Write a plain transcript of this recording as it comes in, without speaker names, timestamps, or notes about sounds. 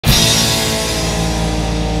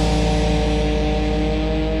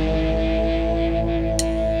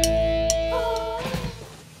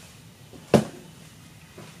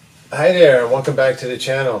Hi there, and welcome back to the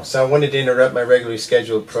channel. So I wanted to interrupt my regularly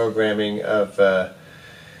scheduled programming of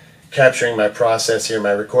capturing my process here, my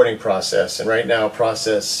recording process. And right now,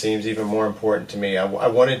 process seems even more important to me. I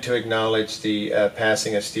wanted to acknowledge the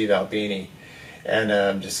passing of Steve Albini, and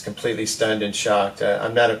I'm just completely stunned and shocked.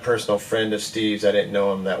 I'm not a personal friend of Steve's. I didn't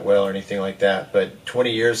know him that well or anything like that. But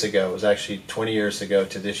 20 years ago, it was actually 20 years ago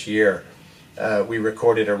to this year, we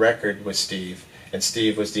recorded a record with Steve, and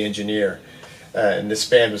Steve was the engineer. And this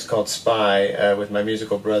band was called Spy, with my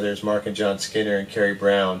musical brothers Mark and John Skinner and Kerry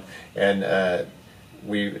Brown. And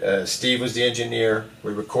Steve was the engineer.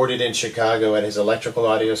 We recorded in Chicago at his Electrical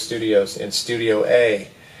Audio Studios in Studio A,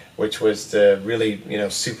 which was the really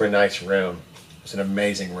super nice room. It was an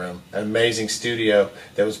amazing room, an amazing studio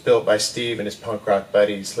that was built by Steve and his punk rock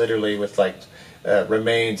buddies, literally with like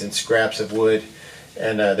remains and scraps of wood.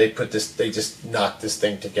 And they just knocked this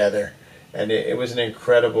thing together. And it was an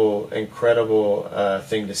incredible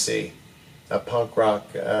thing to see. A punk rock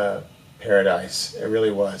paradise. It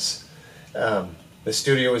really was. The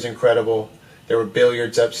studio was incredible. There were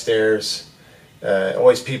billiards upstairs.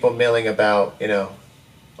 Always people milling about,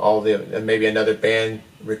 maybe another band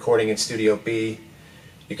recording in Studio B.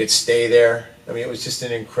 You could stay there. I mean, it was just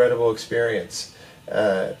an incredible experience.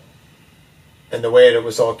 And the way it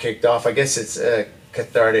was all kicked off, I guess it's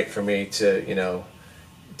cathartic for me to,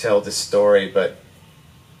 tell this story, but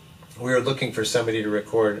we were looking for somebody to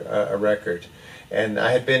record a record, and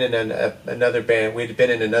I had been in another band. We'd been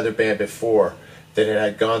in another band before that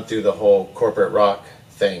had gone through the whole corporate rock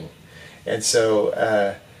thing, and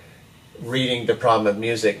so reading The Problem of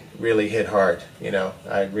Music really hit hard.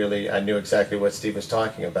 I knew exactly what Steve was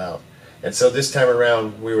talking about, and so this time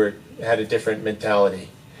around we had a different mentality,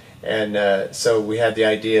 and so we had the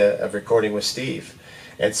idea of recording with Steve,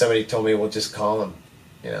 and somebody told me, well, just call him.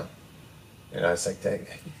 And I was like,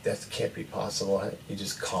 that can't be possible. You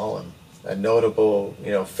just call him. A notable,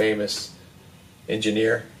 famous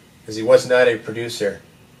engineer, because he was not a producer.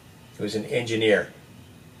 He was an engineer.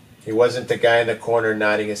 He wasn't the guy in the corner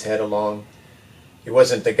nodding his head along. He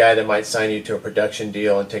wasn't the guy that might sign you to a production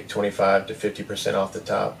deal and take 25 to 50% off the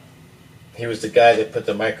top. He was the guy that put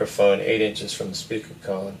the microphone 8 inches from the speaker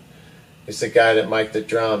cone. He's the guy that mic'd the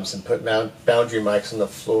drums and put boundary mics on the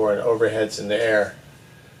floor and overheads in the air.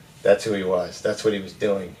 That's who he was. That's what he was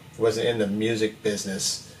doing. He wasn't in the music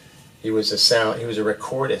business. He was a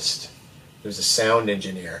recordist. He was a sound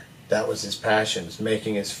engineer. That was his passion, was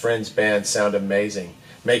making his friends' band sound amazing.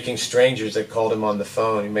 Making strangers that called him on the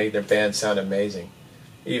phone, he made their band sound amazing.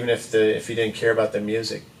 Even if he didn't care about the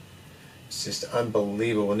music. It's just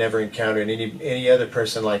unbelievable. Never encountered any other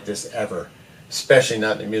person like this ever. Especially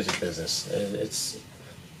not in the music business. It's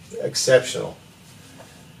exceptional.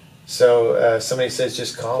 So somebody says,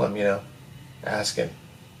 just call him, ask him,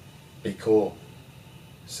 be cool.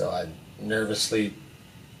 So I nervously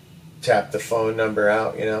tap the phone number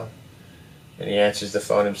out, and he answers the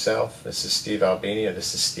phone himself. This is Steve Albini, or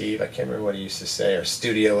this is Steve. I can't remember what he used to say, or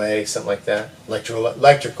Studio A, something like that.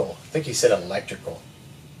 Electrical. I think he said electrical.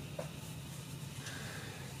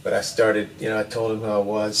 But I started, I told him who I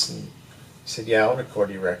was, and he said, yeah, I'll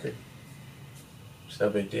record your record. It's no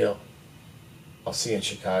big deal. I'll see you in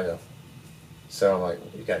Chicago. So I'm like,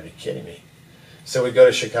 you gotta be kidding me. So we go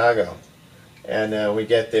to Chicago, and we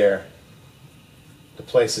get there. The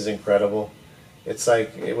place is incredible. It's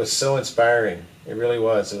like, it was so inspiring. It really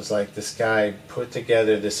was. It was like this guy put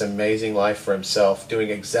together this amazing life for himself, doing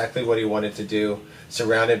exactly what he wanted to do,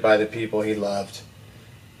 surrounded by the people he loved.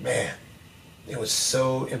 Man, it was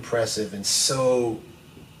so impressive and so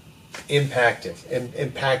impactful,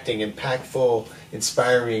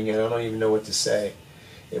 inspiring, and I don't even know what to say.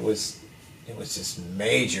 It was just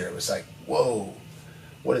major. It was like, whoa,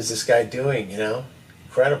 what is this guy doing,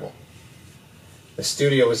 Incredible. The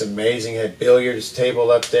studio was amazing. It had a billiards table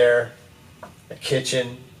up there, a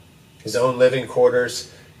kitchen, his own living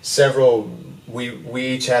quarters, we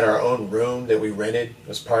each had our own room that we rented. It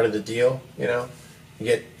was part of the deal, You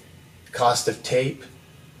get cost of tape,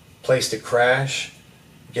 place to crash,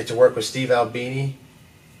 get to work with Steve Albini.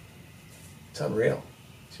 It's unreal.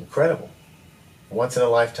 It's incredible. Once in a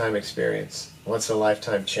lifetime experience. Once in a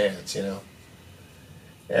lifetime chance,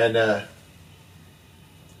 And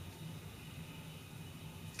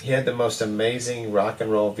he had the most amazing rock and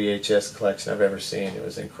roll VHS collection I've ever seen. It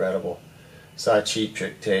was incredible. Saw a Cheap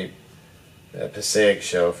Trick tape, a Passaic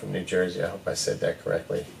show from New Jersey. I hope I said that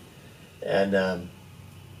correctly. And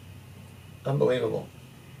unbelievable.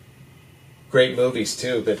 Great movies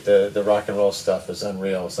too, but the rock and roll stuff is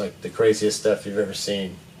unreal. It's like the craziest stuff you've ever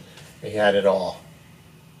seen. He had it all.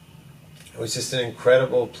 It was just an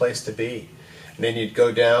incredible place to be. And then you'd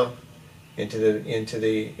go down into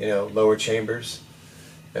the lower chambers,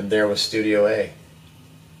 and there was Studio A.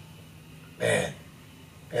 Man,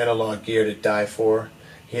 analog gear to die for.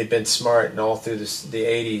 He had been smart, and all through the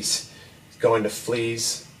 80s, going to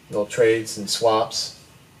fleas, little trades and swaps,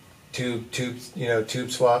 tube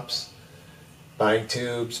swaps, buying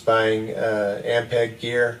tubes, buying Ampeg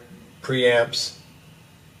gear, preamps,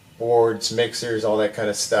 boards, mixers, all that kind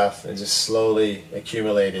of stuff, and just slowly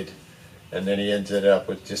accumulated. And then he ended up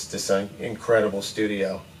with just this incredible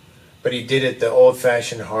studio. But he did it the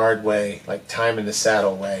old-fashioned hard way, like time in the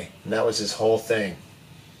saddle way, and that was his whole thing.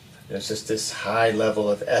 And it's just this high level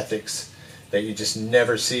of ethics that you just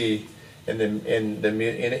never see in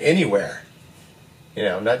anywhere.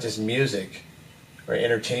 Not just music or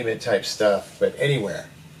entertainment type stuff, but anywhere.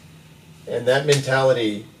 And that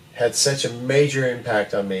mentality had such a major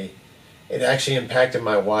impact on me. It actually impacted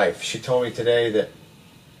my wife. She told me today that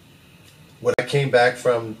when I came back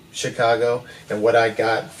from Chicago and what I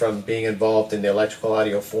got from being involved in the Electrical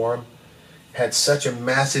Audio Forum had such a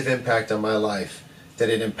massive impact on my life that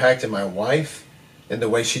it impacted my wife and the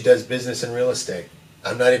way she does business in real estate.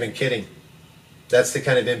 I'm not even kidding. That's the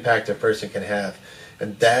kind of impact a person can have.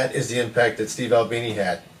 And that is the impact that Steve Albini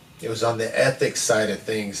had. It was on the ethics side of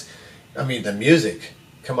things. I mean, the music,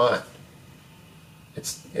 come on.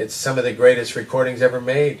 It's some of the greatest recordings ever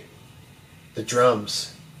made. The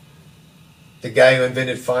drums. The guy who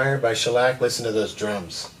invented Fire by Shellac, listen to those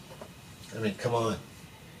drums. I mean, come on.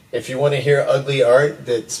 If you want to hear ugly art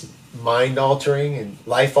that's mind-altering and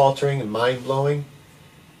life-altering and mind-blowing,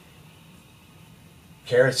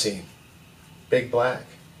 Kerosene, Big Black,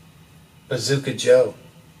 Bazooka Joe,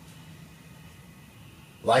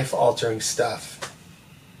 life-altering stuff.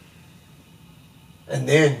 And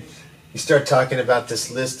then you start talking about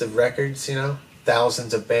this list of records,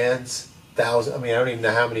 thousands of bands. I don't even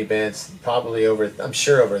know how many bands, probably I'm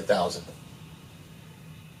sure over 1,000.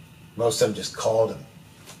 Most of them just called him.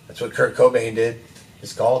 That's what Kurt Cobain did,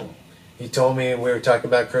 just called him. He told me, we were talking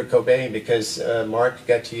about Kurt Cobain because Mark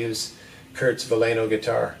got to use Kurt's Valeno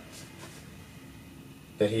guitar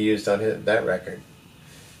that he used on that record.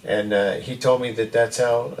 And he told me that that's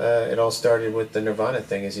how it all started with the Nirvana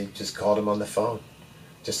thing, is he just called him on the phone.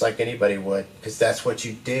 Just like anybody would, because that's what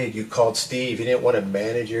you did. You called Steve. You didn't want a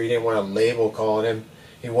manager. You didn't want a label calling him.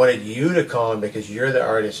 He wanted you to call him because you're the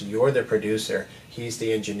artist. You're the producer. He's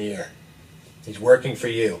the engineer. He's working for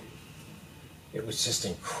you. It was just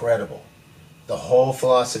incredible. The whole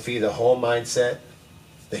philosophy, the whole mindset,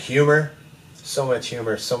 the humor, so much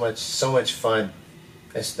humor, so much fun.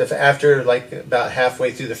 After like about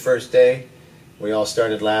halfway through the first day, we all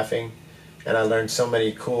started laughing, and I learned so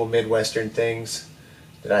many cool Midwestern things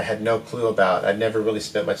that I had no clue about. I'd never really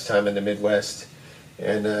spent much time in the Midwest.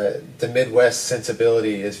 And the Midwest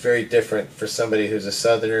sensibility is very different for somebody who's a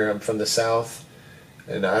Southerner. I'm from the South.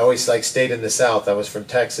 And I always stayed in the South. I was from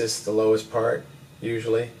Texas, the lowest part,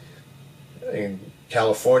 usually. In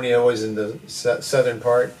California, I was in the southern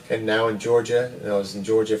part, and now in Georgia. And I was in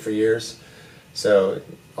Georgia for years. So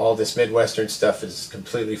all this Midwestern stuff is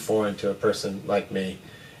completely foreign to a person like me.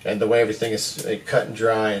 And the way everything is cut and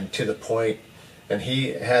dry and to the point. And he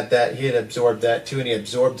had that, he had absorbed that too, and he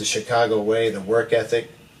absorbed the Chicago way, the work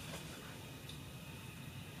ethic,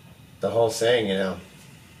 the whole thing,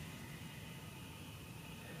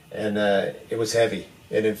 And it was heavy.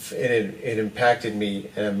 It impacted me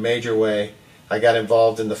in a major way. I got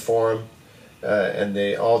involved in the forum, and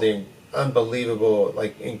all the unbelievable,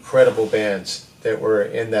 incredible bands that were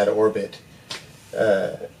in that orbit,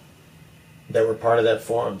 that were part of that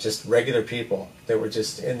forum, just regular people that were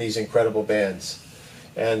just in these incredible bands.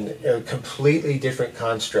 And a completely different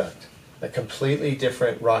construct, a completely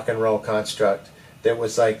different rock and roll construct that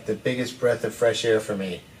was like the biggest breath of fresh air for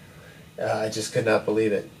me. I just could not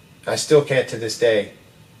believe it. I still can't to this day.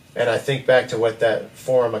 And I think back to what that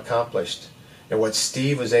forum accomplished and what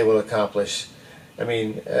Steve was able to accomplish. I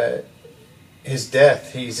mean, his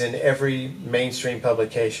death, he's in every mainstream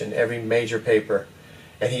publication, every major paper.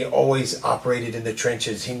 And he always operated in the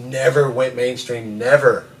trenches. He never went mainstream,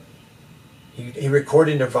 never. He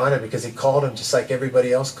recorded Nirvana because he called him just like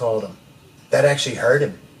everybody else called him. That actually hurt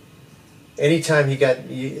him. Anytime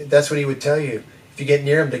that's what he would tell you. If you get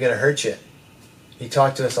near him, they're going to hurt you. He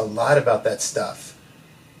talked to us a lot about that stuff.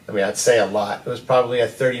 I mean, I'd say a lot. It was probably a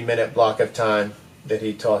 30-minute block of time that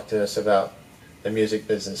he talked to us about the music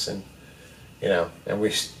business, and and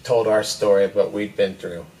we told our story of what we'd been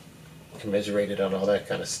through, commiserated on all that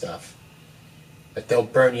kind of stuff. But they'll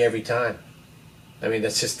burn you every time. I mean,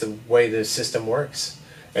 that's just the way the system works.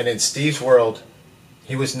 And in Steve's world,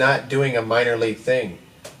 he was not doing a minor league thing.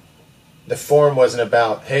 The forum wasn't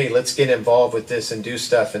about, hey, let's get involved with this and do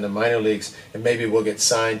stuff in the minor leagues and maybe we'll get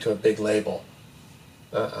signed to a big label.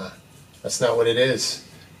 That's not what it is.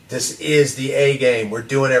 This is the A game. We're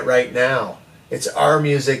doing it right now. It's our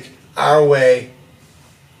music, our way.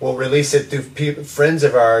 We'll release it through friends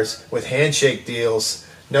of ours with handshake deals.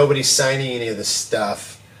 Nobody's signing any of this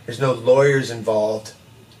stuff. There's no lawyers involved.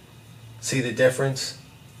 See the difference?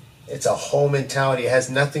 It's a whole mentality. It has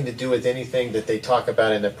nothing to do with anything that they talk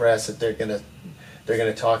about in the press that they're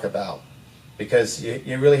gonna talk about. Because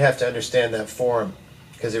you really have to understand that forum,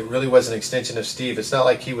 because it really was an extension of Steve. It's not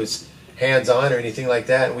like he was hands-on or anything like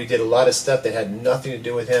that, and we did a lot of stuff that had nothing to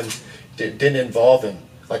do with him, didn't involve him.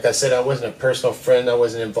 Like I said, I wasn't a personal friend. I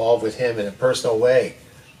wasn't involved with him in a personal way.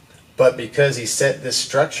 But because he set this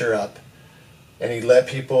structure up and he let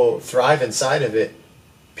people thrive inside of it,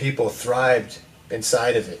 people thrived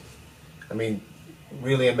inside of it. I mean,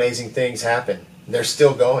 really amazing things happen. They're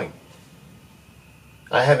still going.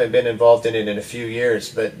 I haven't been involved in it in a few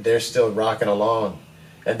years, but they're still rocking along.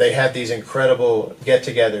 And they had these incredible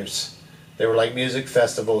get-togethers. They were like music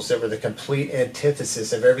festivals that were the complete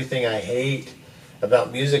antithesis of everything I hate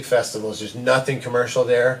about music festivals. There's nothing commercial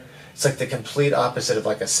there. It's like the complete opposite of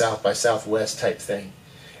like a South by Southwest type thing.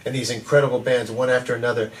 And these incredible bands, one after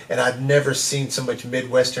another. And I've never seen so much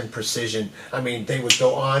Midwestern precision. I mean, they would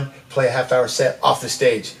go on, play a half-hour set, off the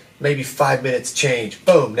stage. Maybe 5 minutes change.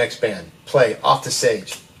 Boom, next band. Play, off the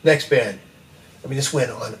stage. Next band. I mean, this went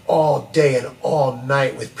on all day and all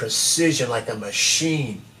night with precision like a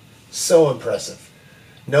machine. So impressive.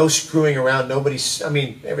 No screwing around. Nobody's, I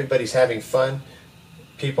mean, everybody's having fun.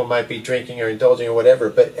 People might be drinking or indulging or whatever,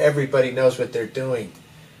 but everybody knows what they're doing.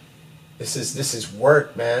 This is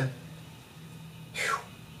work, man. Whew.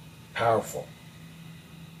 Powerful.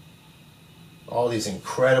 All these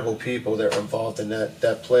incredible people that were involved in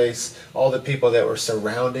that place. All the people that were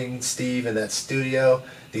surrounding Steve in that studio.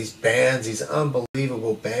 These bands, these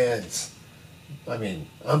unbelievable bands. I mean,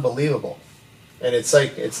 unbelievable. And it's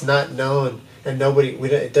like, it's not known, and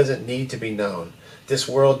it doesn't need to be known. This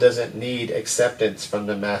world doesn't need acceptance from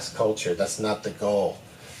the mass culture. That's not the goal.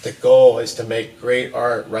 The goal is to make great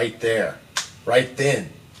art right there, right then.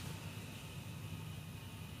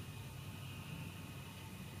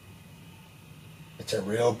 It's a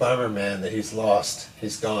real bummer, man, that he's lost.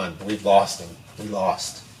 He's gone. We've lost him. We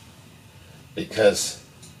lost. Because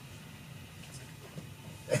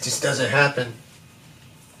it just doesn't happen.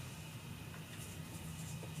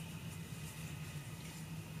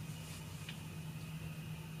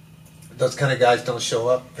 Those kind of guys don't show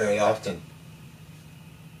up very often.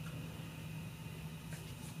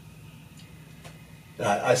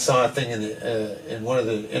 I saw a thing in one of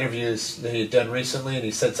the interviews that he had done recently, and he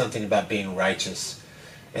said something about being righteous,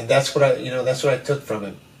 and that's what I took from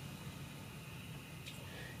him.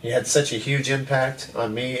 He had such a huge impact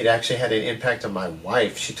on me. It actually had an impact on my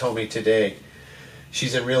wife. She told me today,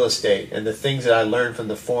 she's in real estate, and the things that I learned from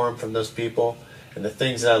the forum, from those people, and the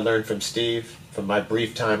things that I learned from Steve, from my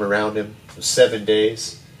brief time around him, it was 7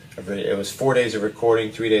 days. It was 4 days of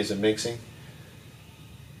recording, 3 days of mixing.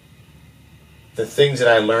 The things that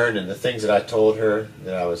I learned and the things that I told her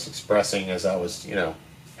that I was expressing as I was,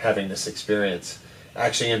 having this experience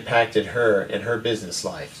actually impacted her in her business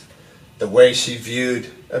life. The way she viewed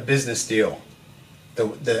a business deal,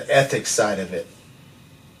 the ethics side of it,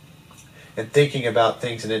 and thinking about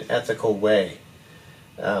things in an ethical way,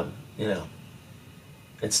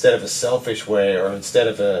 instead of a selfish way or instead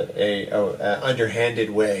of a underhanded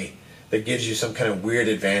way that gives you some kind of weird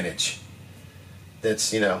advantage.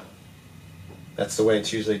 That's the way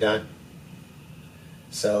it's usually done.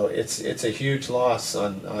 So it's a huge loss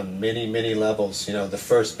on many, many levels. The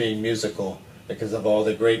first being musical, because of all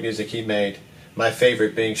the great music he made. My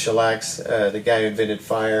favorite being Shellax, the guy who invented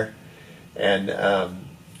fire, and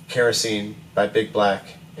Kerosene by Big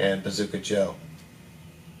Black and Bazooka Joe.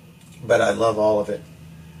 But I love all of it.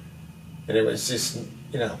 And it was just,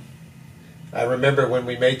 I remember when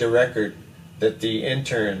we made the record that the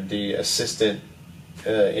intern, the assistant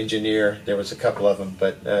engineer, there was a couple of them,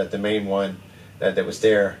 but the main one that was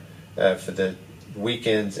there for the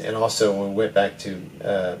weekends, and also when we went back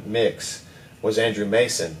to mix, was Andrew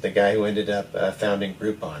Mason, the guy who ended up founding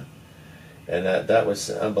Groupon. And that was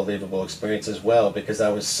an unbelievable experience as well, because I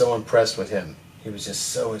was so impressed with him. He was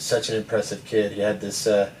just such an impressive kid. He had this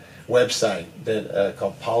website that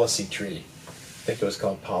called Policy Tree. I think it was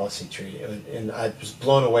called Policy Tree. And I was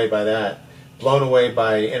blown away by that, blown away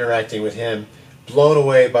by interacting with him, blown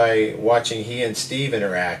away by watching he and Steve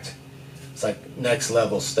interact. It's like next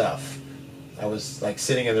level stuff. I was like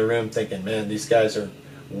sitting in the room thinking, man, these guys are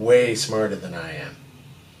way smarter than I am.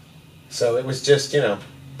 So it was just,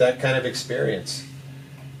 that kind of experience.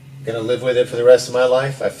 Gonna live with it for the rest of my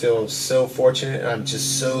life. I feel so fortunate. I'm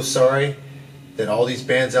just so sorry that all these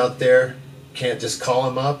bands out there can't just call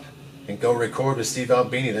him up and go record with Steve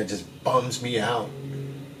Albini. That just bums me out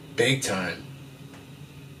big time.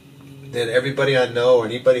 That everybody I know or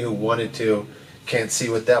anybody who wanted to can't see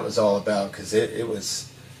what that was all about, because it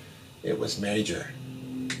was major.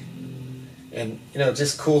 And you know,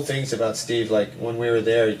 just cool things about Steve. Like when we were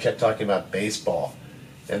there, he kept talking about baseball.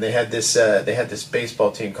 And they had this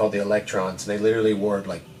baseball team called the Electrons, and they literally wore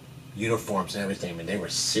like uniforms and everything. I mean, they were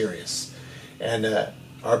serious. And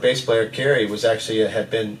our bass player Kerry was actually had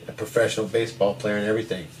been a professional baseball player and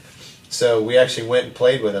everything. So we actually went and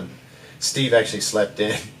played with him. Steve actually slept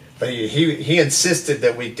in, but he insisted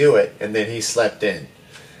that we do it, and then he slept in.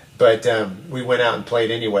 But we went out and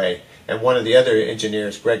played anyway. And one of the other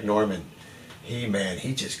engineers, Greg Norman,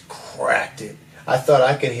 he just cracked it. I thought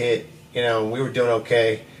I could hit. You know, we were doing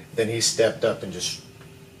okay. Then he stepped up and just,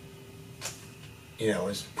 you know,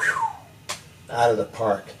 was out of the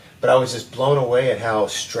park. But I was just blown away at how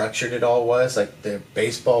structured it all was. Like the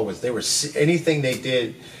baseball was, anything they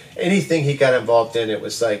did, anything he got involved in, it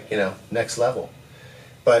was like, you know, next level.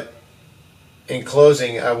 But in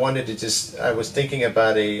closing, I was thinking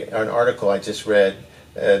about an article I just read,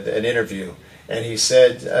 an interview. And he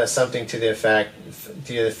said something to the effect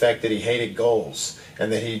that he hated goals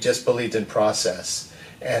and that he just believed in process.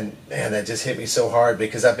 And man, that just hit me so hard,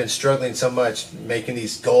 because I've been struggling so much making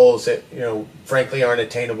these goals that, you know, frankly aren't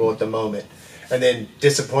attainable at the moment. And then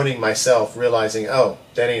disappointing myself, realizing, oh,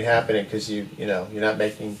 that ain't happening because you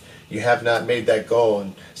have not made that goal,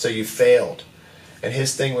 and so you failed. And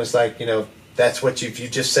his thing was like, you know, that's what you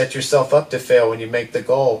just set yourself up to fail when you make the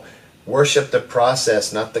goal. Worship the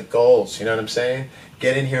process, not the goals. You know what I'm saying?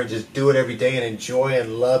 Get in here and just do it every day and enjoy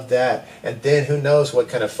and love that. And then who knows what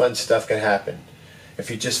kind of fun stuff can happen. If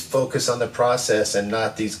you just focus on the process and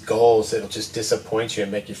not these goals, it'll just disappoint you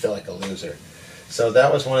and make you feel like a loser. So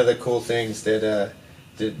that was one of the cool things that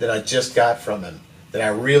I just got from him, that I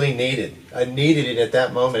really needed. I needed it at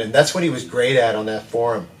that moment. And that's what he was great at on that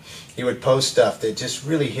forum. He would post stuff that just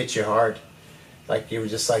really hit you hard. Like you were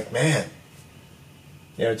just like, man,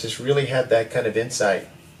 you know, just really had that kind of insight.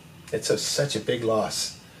 It's such a big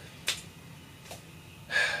loss.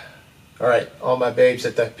 All right, all my babes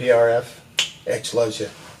at the PRF, X loves you.